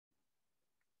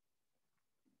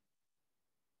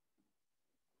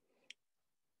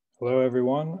Hello,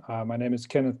 everyone. My name is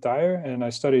Kenneth Dyar, and I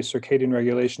study circadian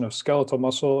regulation of skeletal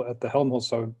muscle at the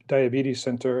Helmholtz Diabetes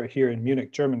Center here in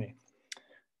Munich, Germany.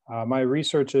 My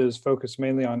research is focused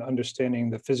mainly on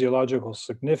understanding the physiological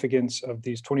significance of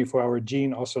these 24-hour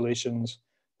gene oscillations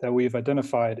that we've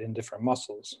identified in different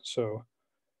muscles. So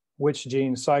which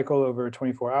genes cycle over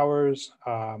 24 hours,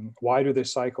 why do they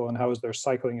cycle, and how is their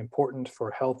cycling important for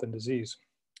health and disease?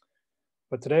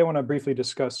 But today I want to briefly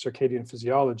discuss circadian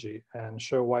physiology and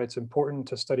show why it's important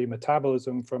to study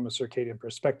metabolism from a circadian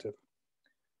perspective.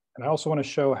 And I also want to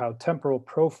show how temporal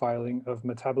profiling of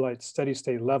metabolite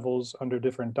steady-state levels under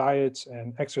different diets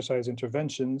and exercise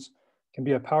interventions can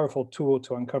be a powerful tool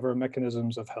to uncover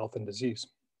mechanisms of health and disease.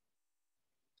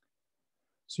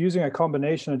 So using a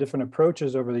combination of different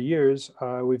approaches over the years,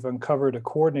 we've uncovered a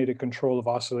coordinated control of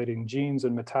oscillating genes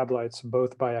and metabolites,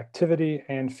 both by activity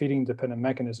and feeding-dependent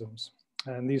mechanisms.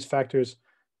 And these factors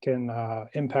can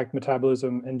impact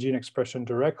metabolism and gene expression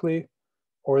directly,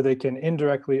 or they can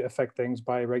indirectly affect things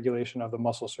by regulation of the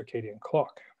muscle circadian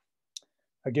clock.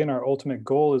 Again, our ultimate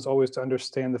goal is always to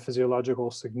understand the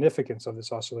physiological significance of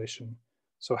this oscillation.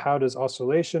 So how does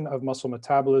oscillation of muscle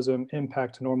metabolism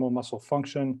impact normal muscle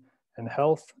function and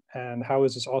health? And how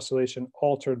is this oscillation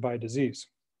altered by disease?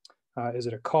 Is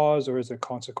it a cause or is it a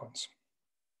consequence?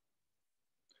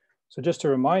 So just to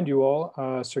remind you all,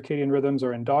 circadian rhythms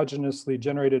are endogenously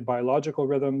generated biological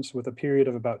rhythms with a period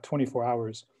of about 24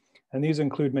 hours. And these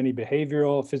include many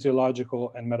behavioral,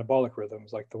 physiological, and metabolic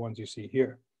rhythms like the ones you see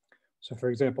here. So for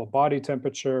example, body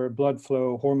temperature, blood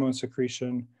flow, hormone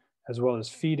secretion, as well as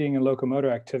feeding and locomotor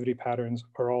activity patterns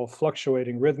are all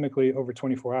fluctuating rhythmically over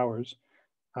 24 hours.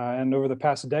 And over the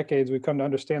past decades, we've come to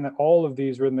understand that all of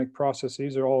these rhythmic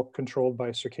processes are all controlled by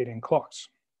circadian clocks.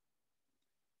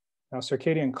 Now,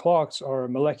 circadian clocks are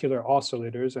molecular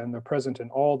oscillators, and they're present in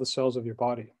all the cells of your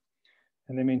body.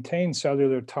 And they maintain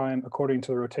cellular time according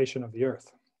to the rotation of the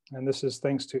Earth. And this is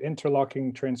thanks to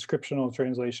interlocking transcriptional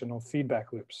translational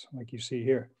feedback loops, like you see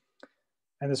here.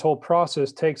 And this whole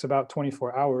process takes about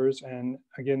 24 hours, and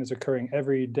again, is occurring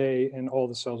every day in all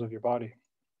the cells of your body.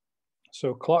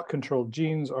 So clock-controlled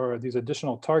genes are these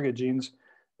additional target genes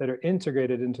that are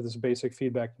integrated into this basic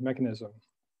feedback mechanism.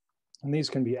 And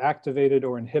these can be activated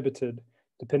or inhibited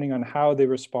depending on how they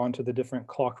respond to the different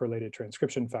clock-related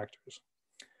transcription factors.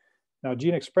 Now,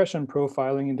 gene expression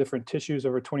profiling in different tissues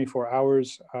over 24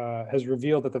 hours has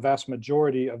revealed that the vast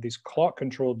majority of these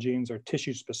clock-controlled genes are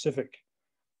tissue-specific,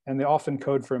 and they often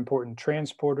code for important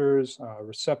transporters,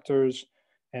 receptors,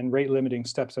 and rate-limiting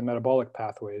steps in metabolic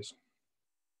pathways.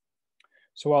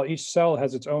 So while each cell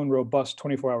has its own robust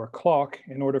 24-hour clock,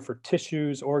 in order for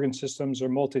tissues, organ systems, or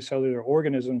multicellular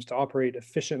organisms to operate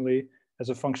efficiently as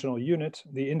a functional unit,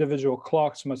 the individual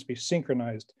clocks must be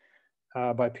synchronized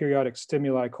by periodic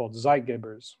stimuli called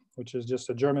Zeitgebers, which is just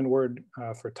a German word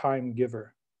for time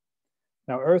giver.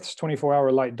 Now, Earth's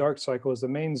 24-hour light-dark cycle is the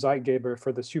main Zeitgeber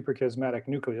for the suprachiasmatic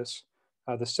nucleus,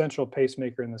 the central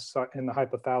pacemaker in the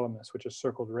hypothalamus, which is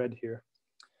circled red here.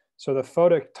 So the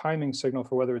photic timing signal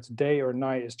for whether it's day or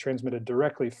night is transmitted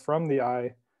directly from the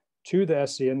eye to the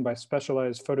SCN by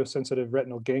specialized photosensitive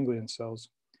retinal ganglion cells.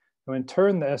 Now in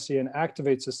turn, the SCN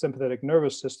activates the sympathetic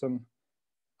nervous system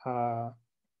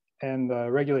and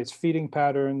regulates feeding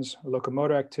patterns,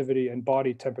 locomotor activity, and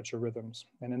body temperature rhythms.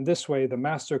 And in this way, the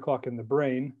master clock in the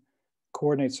brain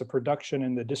coordinates the production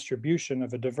and the distribution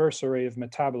of a diverse array of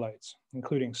metabolites,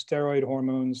 including steroid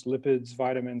hormones, lipids,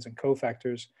 vitamins, and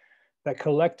cofactors, that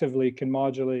collectively can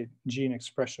modulate gene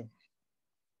expression.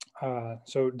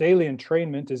 So daily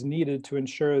entrainment is needed to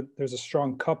ensure there's a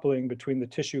strong coupling between the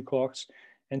tissue clocks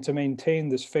and to maintain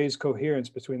this phase coherence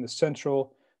between the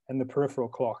central and the peripheral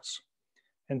clocks.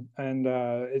 And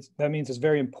that means it's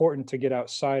very important to get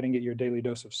outside and get your daily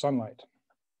dose of sunlight.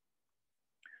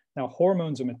 Now,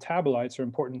 hormones and metabolites are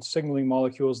important signaling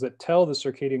molecules that tell the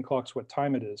circadian clocks what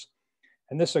time it is.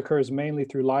 And this occurs mainly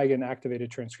through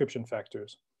ligand-activated transcription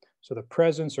factors. So the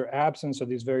presence or absence of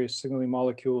these various signaling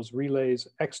molecules relays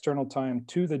external time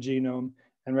to the genome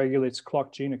and regulates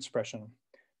clock gene expression.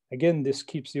 Again, this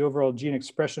keeps the overall gene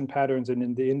expression patterns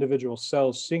in the individual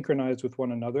cells synchronized with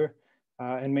one another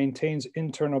and maintains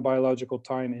internal biological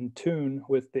time in tune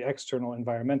with the external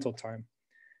environmental time.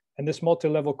 And this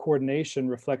multi-level coordination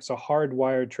reflects a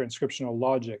hardwired transcriptional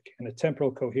logic and a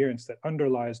temporal coherence that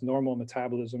underlies normal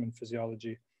metabolism and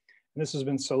physiology. And this has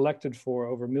been selected for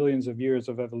over millions of years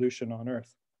of evolution on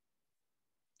Earth.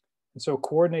 And so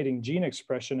coordinating gene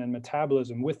expression and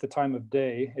metabolism with the time of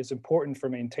day is important for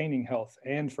maintaining health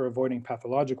and for avoiding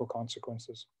pathological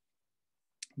consequences.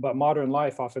 But modern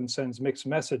life often sends mixed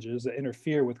messages that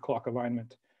interfere with clock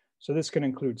alignment. So this can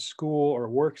include school or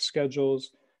work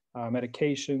schedules,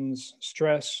 medications,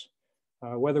 stress,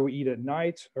 whether we eat at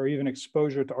night, or even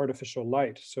exposure to artificial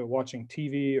light, so watching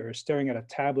TV or staring at a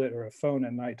tablet or a phone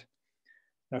at night.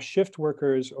 Now, shift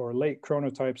workers or late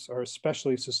chronotypes are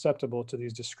especially susceptible to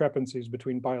these discrepancies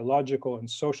between biological and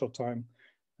social time,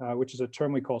 which is a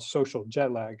term we call social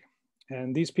jet lag.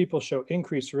 And these people show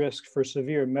increased risk for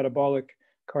severe metabolic,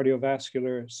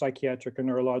 cardiovascular, psychiatric, and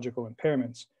neurological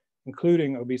impairments,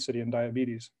 including obesity and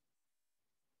diabetes.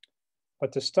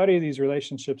 But to study these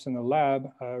relationships in the lab,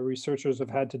 researchers have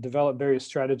had to develop various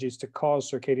strategies to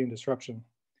cause circadian disruption.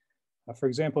 For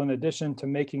example, in addition to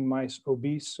making mice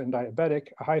obese and diabetic,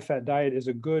 a high-fat diet is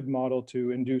a good model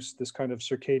to induce this kind of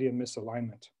circadian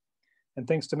misalignment. And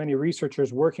thanks to many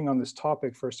researchers working on this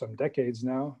topic for some decades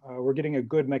now, we're getting a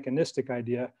good mechanistic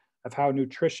idea of how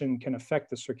nutrition can affect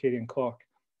the circadian clock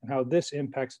and how this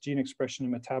impacts gene expression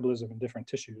and metabolism in different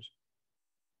tissues.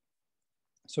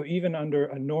 So even under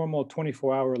a normal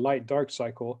 24-hour light-dark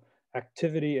cycle,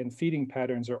 activity and feeding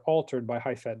patterns are altered by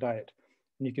high-fat diet.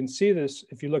 And you can see this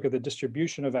if you look at the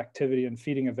distribution of activity and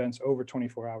feeding events over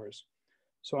 24 hours.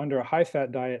 So under a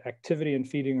high-fat diet, activity and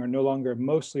feeding are no longer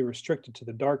mostly restricted to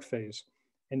the dark phase,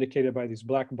 indicated by these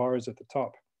black bars at the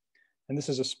top. And this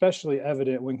is especially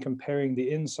evident when comparing the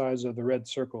insides of the red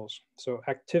circles. So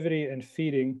activity and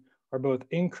feeding are both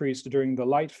increased during the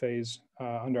light phase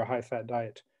under a high-fat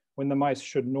diet, when the mice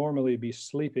should normally be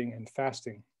sleeping and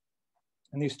fasting.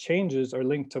 And these changes are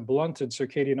linked to blunted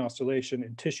circadian oscillation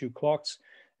in tissue clocks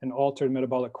and altered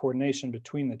metabolic coordination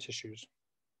between the tissues.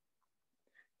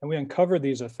 And we uncovered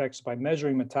these effects by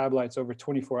measuring metabolites over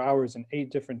 24 hours in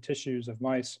 8 different tissues of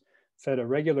mice fed a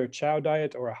regular chow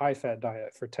diet or a high-fat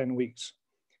diet for 10 weeks.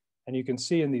 And you can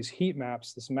see in these heat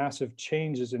maps, this massive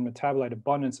changes in metabolite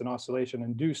abundance and oscillation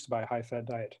induced by a high-fat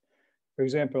diet. For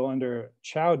example, under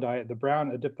chow diet, the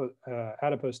brown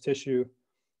adipose tissue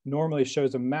normally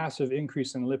shows a massive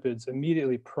increase in lipids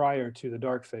immediately prior to the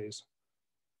dark phase.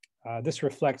 This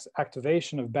reflects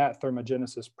activation of bat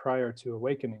thermogenesis prior to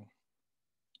awakening.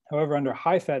 However, under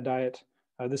high-fat diet,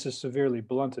 this is severely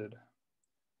blunted,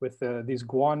 with these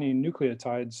guanine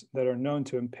nucleotides that are known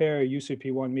to impair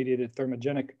UCP1-mediated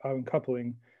thermogenic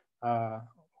uncoupling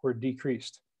were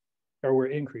increased.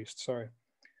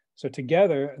 So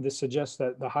together, this suggests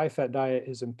that the high-fat diet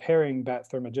is impairing bat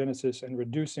thermogenesis and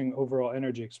reducing overall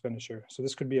energy expenditure. So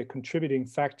this could be a contributing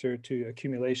factor to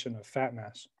accumulation of fat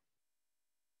mass.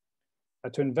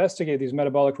 To investigate these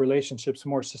metabolic relationships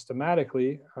more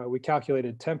systematically, we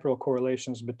calculated temporal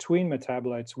correlations between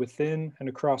metabolites within and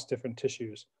across different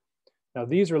tissues. Now,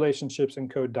 these relationships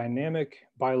encode dynamic,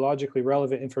 biologically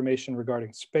relevant information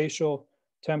regarding spatial,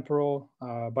 temporal,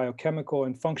 biochemical,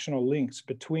 and functional links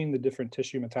between the different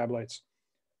tissue metabolites.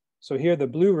 So here, the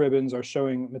blue ribbons are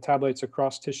showing metabolites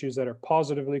across tissues that are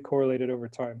positively correlated over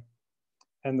time.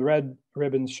 And the red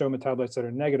ribbons show metabolites that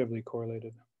are negatively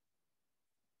correlated.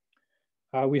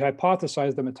 We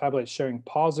hypothesized that metabolites sharing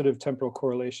positive temporal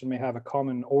correlation may have a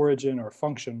common origin or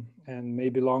function and may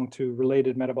belong to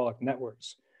related metabolic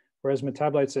networks, whereas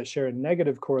metabolites that share a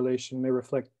negative correlation may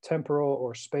reflect temporal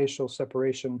or spatial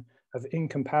separation of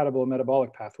incompatible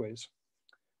metabolic pathways.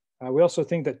 We also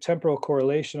think that temporal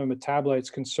correlation of metabolites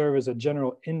can serve as a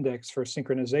general index for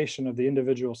synchronization of the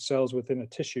individual cells within a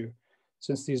tissue,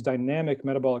 since these dynamic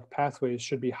metabolic pathways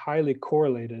should be highly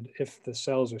correlated if the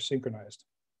cells are synchronized.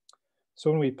 So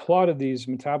when we plotted these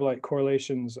metabolite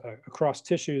correlations across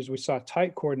tissues, we saw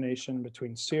tight coordination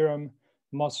between serum,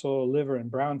 muscle, liver,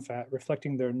 and brown fat,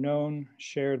 reflecting their known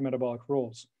shared metabolic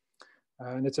roles.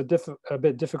 And it's a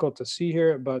bit difficult to see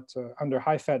here, but under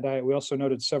high-fat diet, we also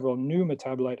noted several new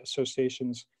metabolite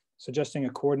associations, suggesting a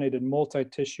coordinated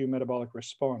multi-tissue metabolic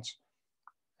response.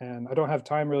 And I don't have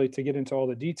time really to get into all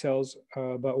the details,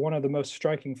 but one of the most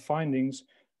striking findings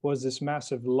was this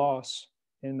massive loss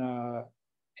in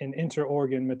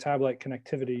inter-organ metabolite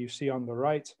connectivity you see on the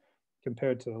right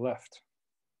compared to the left.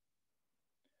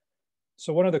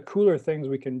 So one of the cooler things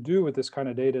we can do with this kind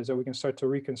of data is that we can start to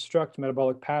reconstruct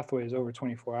metabolic pathways over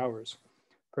 24 hours.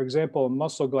 For example,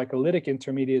 muscle glycolytic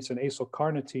intermediates and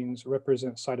acylcarnitines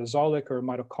represent cytosolic or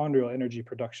mitochondrial energy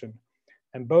production,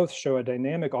 and both show a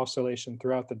dynamic oscillation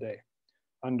throughout the day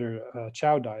under a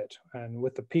chow diet, and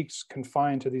with the peaks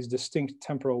confined to these distinct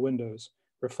temporal windows,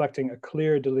 reflecting a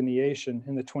clear delineation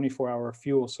in the 24-hour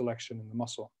fuel selection in the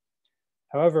muscle.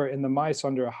 However, in the mice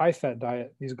under a high-fat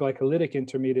diet, these glycolytic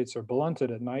intermediates are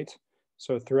blunted at night,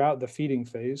 so throughout the feeding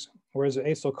phase, whereas the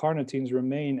acylcarnitines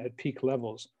remain at peak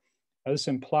levels. Now, this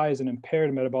implies an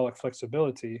impaired metabolic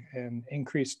flexibility, and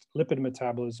increased lipid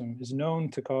metabolism is known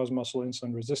to cause muscle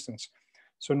insulin resistance.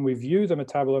 So when we view the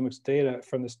metabolomics data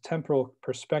from this temporal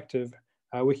perspective,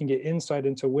 we can get insight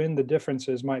into when the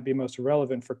differences might be most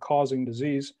relevant for causing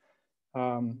disease,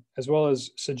 as well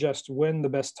as suggest when the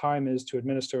best time is to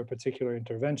administer a particular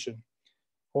intervention,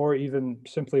 or even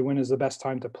simply when is the best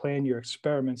time to plan your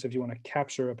experiments if you want to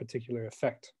capture a particular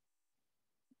effect.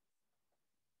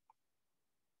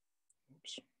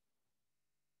 Oops.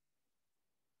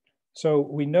 So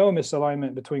we know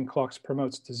misalignment between clocks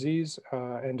promotes disease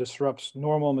and disrupts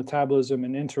normal metabolism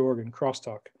and interorgan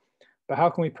crosstalk. But how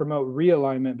can we promote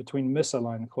realignment between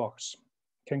misaligned clocks?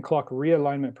 Can clock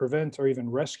realignment prevent or even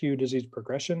rescue disease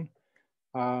progression?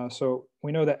 So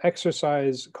we know that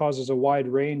exercise causes a wide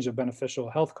range of beneficial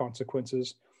health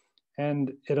consequences,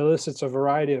 and it elicits a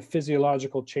variety of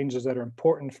physiological changes that are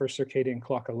important for circadian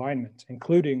clock alignment,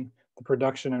 including the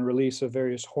production and release of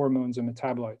various hormones and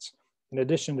metabolites, in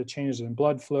addition to changes in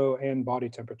blood flow and body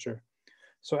temperature.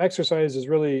 So exercise has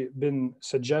really been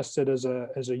suggested as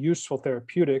a useful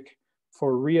therapeutic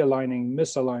for realigning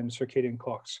misaligned circadian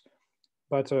clocks.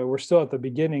 But we're still at the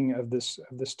beginning of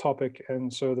this topic.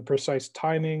 And so the precise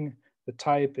timing, the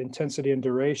type, intensity, and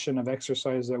duration of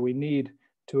exercise that we need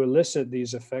to elicit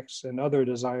these effects and other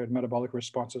desired metabolic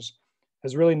responses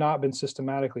has really not been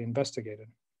systematically investigated.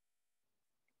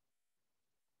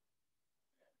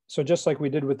 So just like we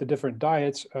did with the different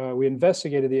diets, we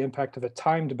investigated the impact of a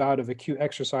timed bout of acute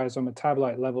exercise on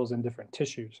metabolite levels in different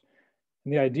tissues.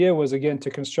 And the idea was, again,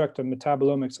 to construct a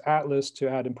metabolomics atlas to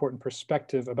add important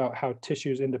perspective about how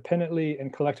tissues independently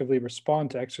and collectively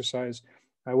respond to exercise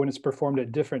when it's performed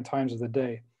at different times of the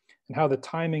day, and how the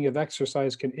timing of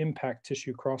exercise can impact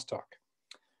tissue crosstalk.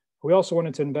 We also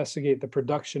wanted to investigate the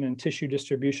production and tissue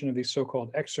distribution of these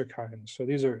so-called exerkines. So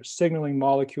these are signaling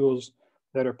molecules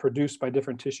that are produced by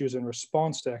different tissues in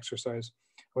response to exercise.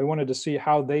 We wanted to see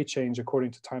how they change according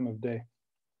to time of day.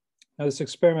 Now, this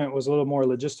experiment was a little more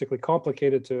logistically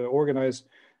complicated to organize,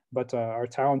 but our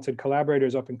talented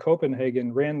collaborators up in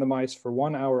Copenhagen ran the mice for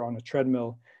 1 hour on a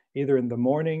treadmill, either in the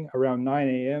morning around 9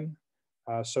 a.m.,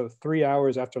 so 3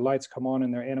 hours after lights come on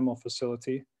in their animal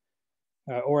facility,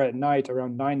 or at night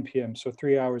around 9 p.m., so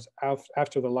 3 hours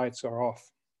after the lights are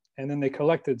off. And then they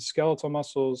collected skeletal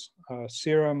muscles,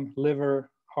 serum, liver,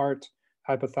 heart,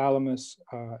 hypothalamus,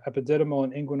 epididymal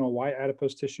and inguinal white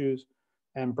adipose tissues,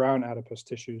 and brown adipose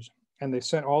tissues. And they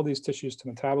sent all these tissues to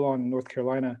Metabolon in North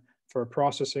Carolina for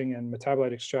processing and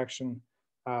metabolite extraction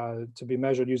to be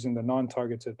measured using the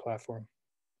non-targeted platform.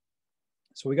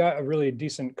 So we got a really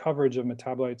decent coverage of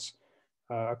metabolites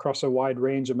across a wide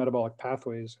range of metabolic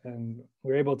pathways. And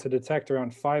we were able to detect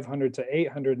around 500 to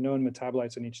 800 known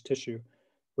metabolites in each tissue,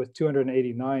 with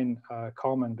 289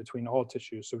 common between all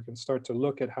tissues. So we can start to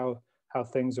look at how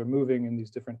things are moving in these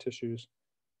different tissues.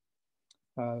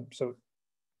 So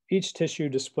each tissue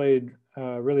displayed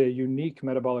really a unique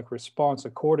metabolic response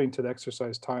according to the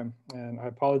exercise time. And I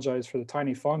apologize for the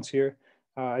tiny fonts here.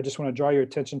 I just want to draw your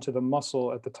attention to the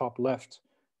muscle at the top left.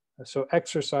 So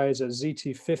exercise at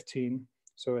ZT15,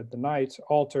 so at the night,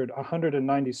 altered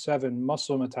 197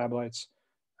 muscle metabolites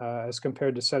as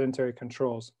compared to sedentary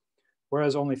controls,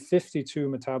 whereas only 52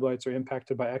 metabolites are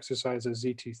impacted by exercise at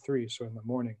ZT3, so in the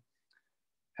morning.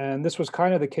 And this was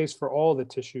kind of the case for all the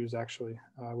tissues, actually,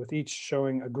 with each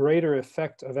showing a greater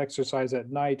effect of exercise at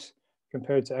night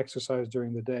compared to exercise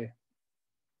during the day.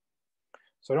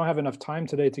 So I don't have enough time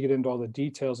today to get into all the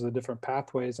details of the different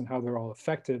pathways and how they're all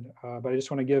affected, but I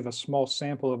just want to give a small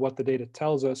sample of what the data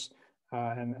tells us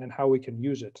and how we can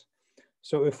use it.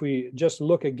 So if we just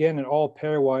look again at all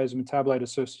pairwise metabolite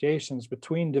associations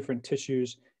between different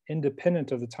tissues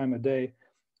independent of the time of day,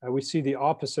 we see the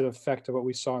opposite effect of what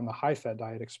we saw in the high-fat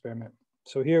diet experiment.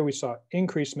 So here we saw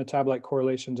increased metabolite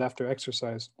correlations after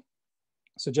exercise,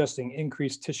 suggesting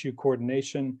increased tissue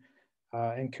coordination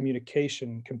and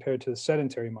communication compared to the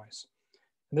sedentary mice.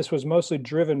 And this was mostly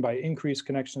driven by increased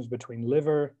connections between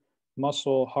liver,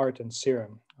 muscle, heart, and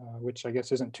serum, which I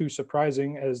guess isn't too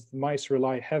surprising, as mice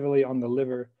rely heavily on the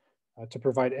liver to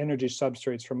provide energy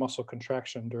substrates for muscle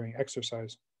contraction during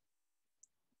exercise.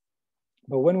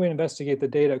 But when we investigate the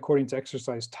data according to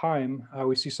exercise time,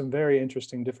 we see some very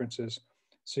interesting differences.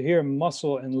 So here,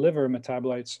 muscle and liver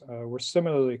metabolites were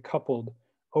similarly coupled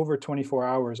over 24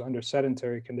 hours under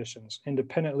sedentary conditions,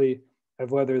 independently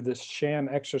of whether this sham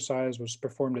exercise was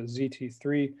performed at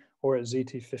ZT3 or at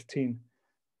ZT15.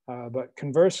 But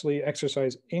conversely,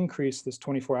 exercise increased this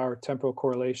 24-hour temporal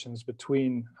correlations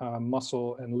between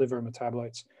muscle and liver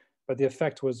metabolites, but the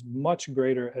effect was much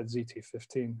greater at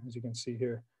ZT15, as you can see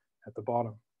here at the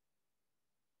bottom.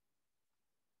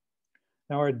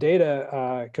 Now, our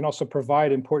data can also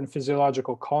provide important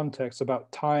physiological context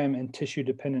about time and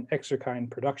tissue-dependent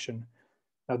exerkine production.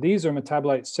 Now, these are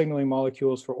metabolite signaling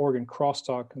molecules for organ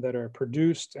crosstalk that are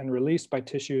produced and released by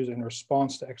tissues in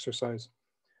response to exercise.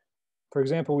 For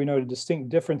example, we noted distinct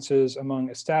differences among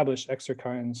established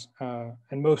exerkines,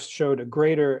 and most showed a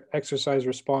greater exercise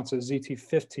response at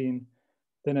ZT15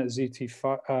 than at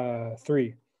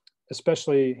ZT3,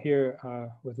 especially here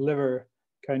with liver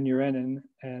kynurenine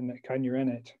and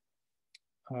kynurenate.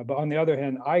 But on the other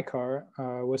hand,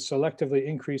 ICAR was selectively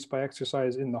increased by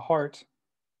exercise in the heart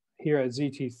here at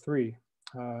ZT3,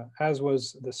 as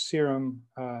was the serum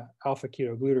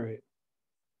alpha-ketoglutarate.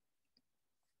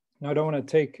 Now, I don't want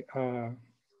to take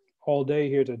all day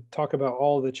here to talk about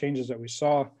all the changes that we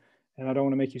saw, and I don't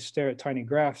want to make you stare at tiny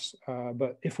graphs,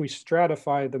 but if we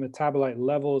stratify the metabolite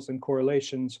levels and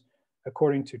correlations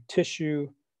according to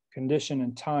tissue, condition,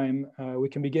 and time, we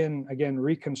can begin, again,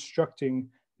 reconstructing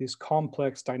these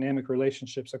complex dynamic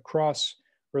relationships across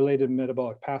related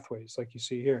metabolic pathways, like you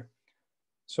see here.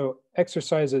 So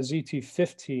exercise at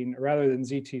ZT15 rather than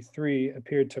ZT3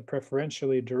 appeared to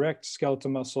preferentially direct skeletal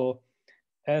muscle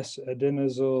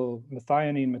S-adenosyl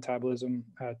methionine metabolism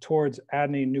towards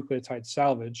adenine nucleotide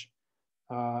salvage,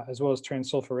 as well as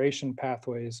transsulfuration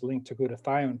pathways linked to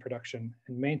glutathione production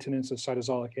and maintenance of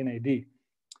cytosolic NAD.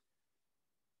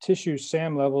 Tissue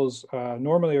SAM levels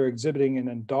normally are exhibiting an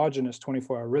endogenous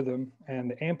 24-hour rhythm,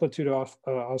 and the amplitude of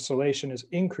oscillation is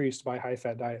increased by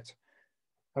high-fat diet.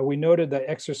 We noted that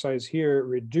exercise here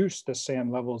reduced the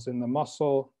SAM levels in the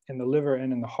muscle, in the liver,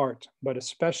 and in the heart, but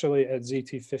especially at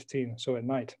ZT15, so at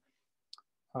night.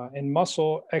 In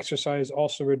muscle, exercise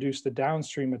also reduced the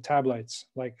downstream metabolites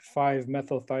like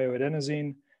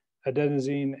 5-methylthioadenosine,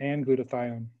 adenosine, and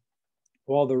glutathione,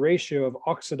 while the ratio of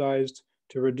oxidized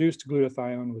to reduced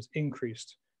glutathione was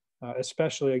increased,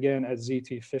 especially again at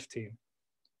ZT15.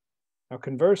 Now,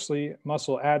 conversely,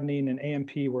 muscle adenine and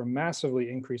AMP were massively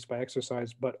increased by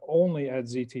exercise, but only at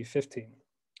ZT15.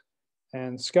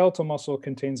 And skeletal muscle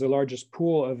contains the largest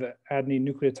pool of adenine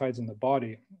nucleotides in the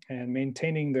body, and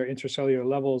maintaining their intracellular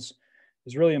levels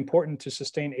is really important to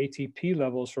sustain ATP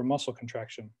levels for muscle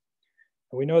contraction.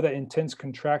 And we know that intense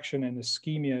contraction and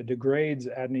ischemia degrades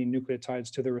adenine nucleotides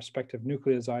to their respective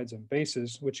nucleosides and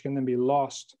bases, which can then be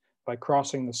lost by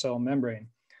crossing the cell membrane.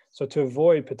 So to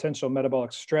avoid potential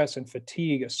metabolic stress and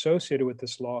fatigue associated with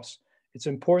this loss, it's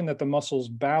important that the muscles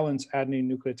balance adenine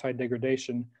nucleotide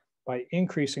degradation by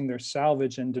increasing their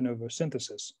salvage and de novo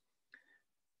synthesis.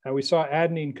 Now, we saw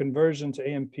adenine conversion to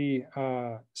AMP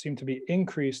seem to be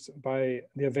increased by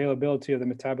the availability of the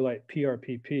metabolite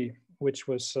PRPP, which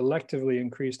was selectively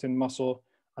increased in muscle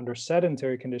under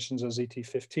sedentary conditions as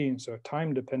ZT15, so a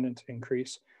time-dependent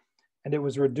increase, and it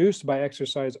was reduced by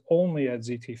exercise only at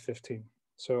ZT15.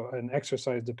 So an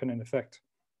exercise-dependent effect.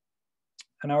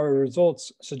 And our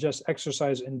results suggest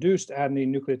exercise-induced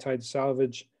adenine nucleotide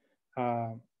salvage,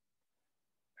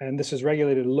 and this is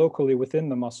regulated locally within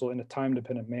the muscle in a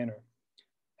time-dependent manner.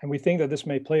 And we think that this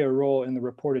may play a role in the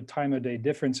reported time-of-day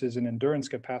differences in endurance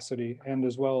capacity and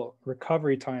as well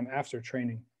recovery time after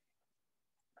training.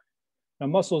 Now,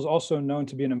 muscle is also known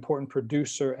to be an important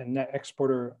producer and net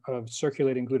exporter of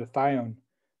circulating glutathione,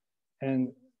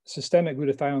 and systemic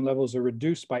glutathione levels are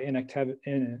reduced by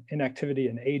inactivity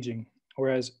and aging,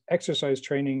 whereas exercise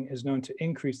training is known to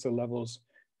increase the levels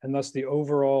and thus the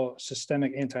overall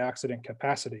systemic antioxidant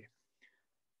capacity.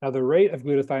 Now, the rate of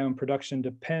glutathione production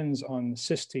depends on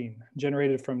cysteine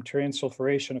generated from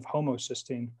transsulfuration of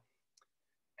homocysteine,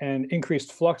 and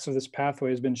increased flux of this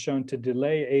pathway has been shown to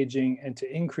delay aging and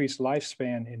to increase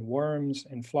lifespan in worms,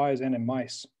 in flies, and in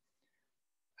mice.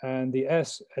 And the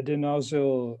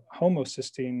S-adenosyl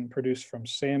homocysteine produced from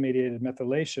SAM-mediated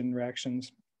methylation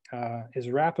reactions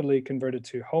is rapidly converted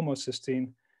to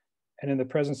homocysteine, and in the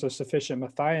presence of sufficient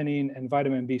methionine and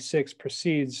vitamin B6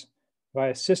 proceeds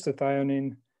via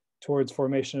cystathionine towards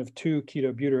formation of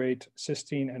 2-ketobutyrate,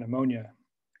 cysteine, and ammonia.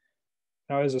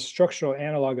 Now, as a structural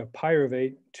analog of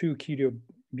pyruvate,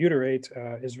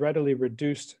 2-ketobutyrate is readily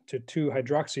reduced to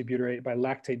 2-hydroxybutyrate by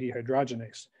lactate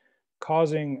dehydrogenase,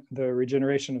 causing the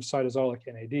regeneration of cytosolic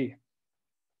NAD.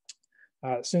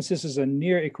 Since this is a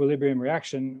near equilibrium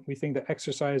reaction, we think that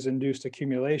exercise-induced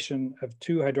accumulation of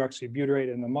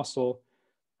 2-hydroxybutyrate in the muscle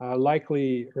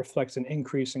likely reflects an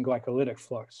increase in glycolytic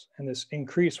flux. And this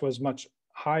increase was much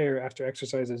higher after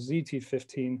exercise at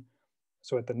ZT15,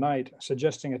 so at the night,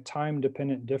 suggesting a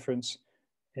time-dependent difference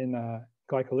in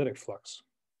glycolytic flux.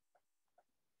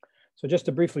 So just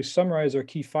to briefly summarize our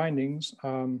key findings,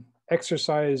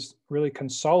 exercise really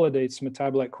consolidates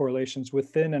metabolite correlations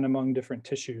within and among different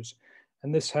tissues.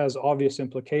 And this has obvious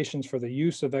implications for the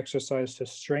use of exercise to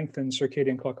strengthen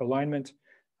circadian clock alignment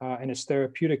and its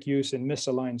therapeutic use in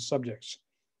misaligned subjects.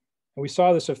 And we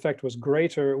saw this effect was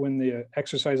greater when the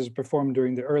exercises performed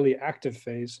during the early active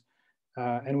phase.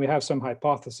 And we have some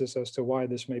hypothesis as to why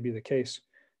this may be the case.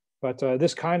 But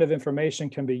this kind of information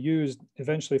can be used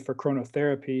eventually for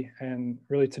chronotherapy and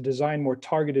really to design more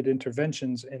targeted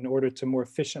interventions in order to more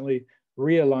efficiently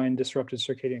realign disrupted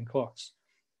circadian clocks.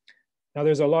 Now,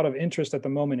 there's a lot of interest at the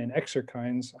moment in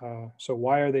exerkines. So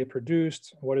why are they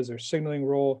produced? What is their signaling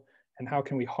role? And how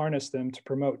can we harness them to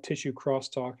promote tissue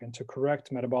crosstalk and to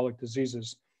correct metabolic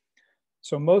diseases?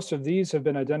 So most of these have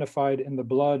been identified in the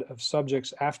blood of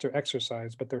subjects after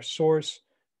exercise, but their source,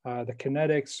 the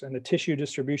kinetics, and the tissue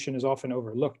distribution is often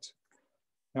overlooked.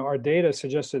 Now, our data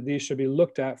suggests that these should be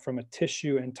looked at from a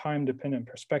tissue and time-dependent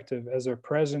perspective, as their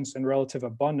presence and relative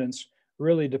abundance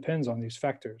really depends on these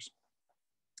factors.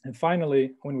 And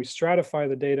finally, when we stratify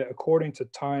the data according to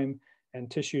time and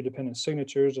tissue-dependent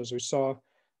signatures, as we saw,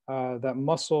 that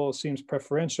muscle seems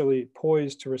preferentially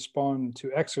poised to respond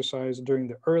to exercise during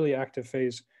the early active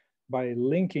phase by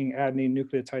linking adenine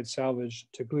nucleotide salvage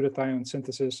to glutathione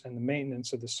synthesis and the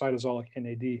maintenance of the cytosolic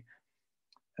NAD.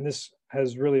 And this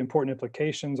has really important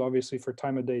implications, obviously, for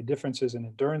time of day differences in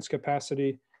endurance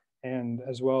capacity and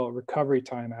as well recovery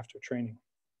time after training.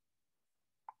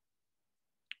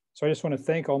 So I just want to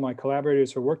thank all my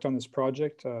collaborators who worked on this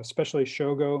project, especially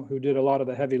Shogo, who did a lot of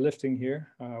the heavy lifting here,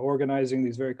 organizing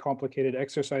these very complicated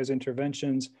exercise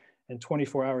interventions and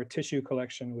 24-hour tissue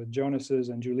collection with Jonas's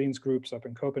and Julien's groups up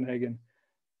in Copenhagen.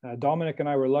 Dominic and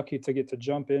I were lucky to get to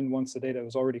jump in once the data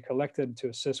was already collected to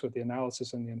assist with the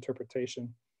analysis and the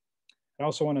interpretation. I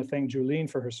also want to thank Julien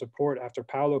for her support after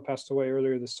Paolo passed away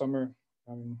earlier this summer.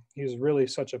 He's really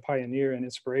such a pioneer and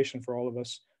inspiration for all of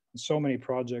us. So many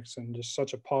projects and just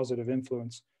such a positive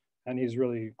influence, and he's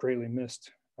really greatly missed.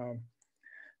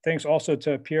 Thanks also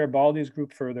to Pierre Baldi's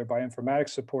group for their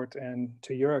bioinformatics support, and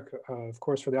to Jurek, of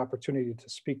course, for the opportunity to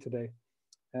speak today.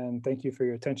 And thank you for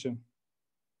your attention.